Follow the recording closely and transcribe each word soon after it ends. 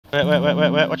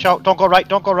Wait. Watch out. Don't go right.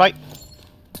 Don't go right.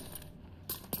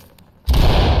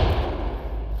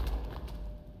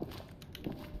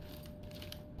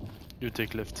 You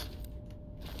take left.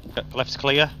 Left's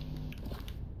clear.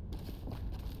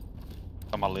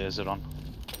 Got my laser on.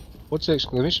 What's the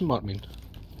exclamation mark mean?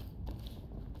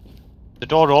 The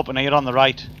door open here on the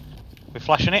right. We're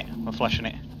flashing it? We're flashing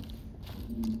it.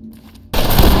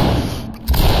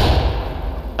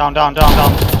 Down.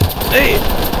 Hey!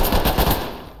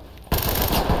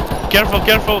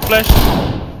 Careful, flash!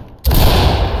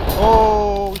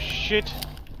 Oh shit.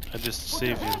 I just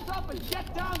saved you.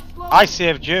 I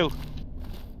saved you.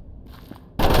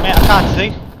 Mate, I can't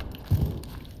see.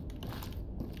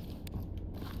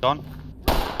 Gone.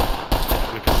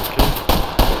 We can kill him.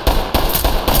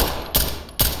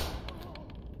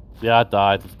 Yeah, I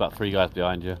died. There's about 3 guys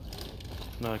behind you.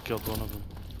 No, I killed one of them.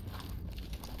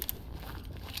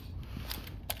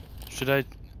 Should I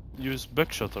use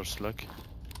buckshot or slug? Is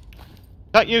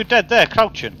that you dead there,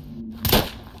 crouching?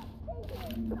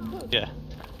 Yeah.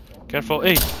 Careful,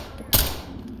 hey!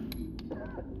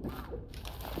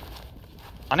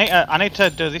 I need to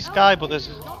do this guy, but there's...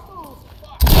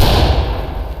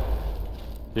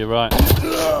 You're right.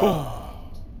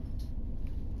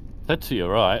 Said to you,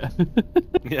 right?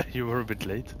 Yeah, you were a bit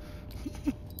late.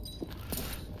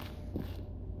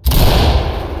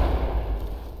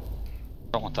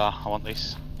 Don't want that, I want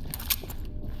this.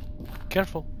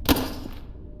 Careful.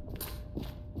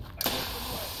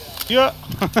 Yeah!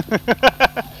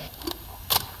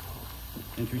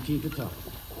 Entry team to talk.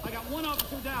 I got one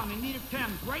officer down in need of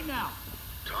Thames right now.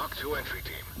 Talk to entry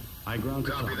team. High ground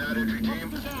to Copy talk. that, entry team.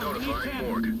 Officer down, Notifying we need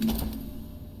morgue.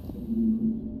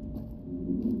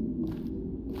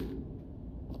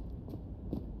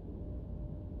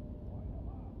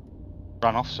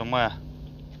 Ran off somewhere.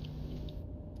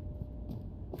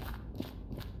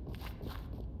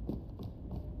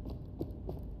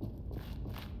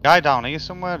 Guy down here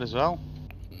somewhere as well.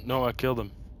 No, I killed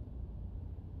him.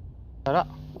 Like that.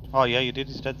 Oh yeah, you did,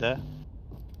 he's dead there.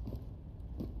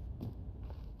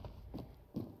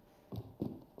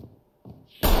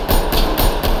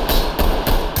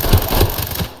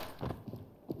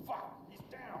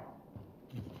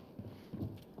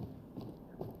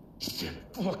 Shit,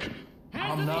 fuck.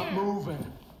 I'm not moving.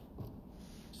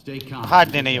 Stay calm.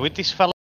 Hiding in here with this fella.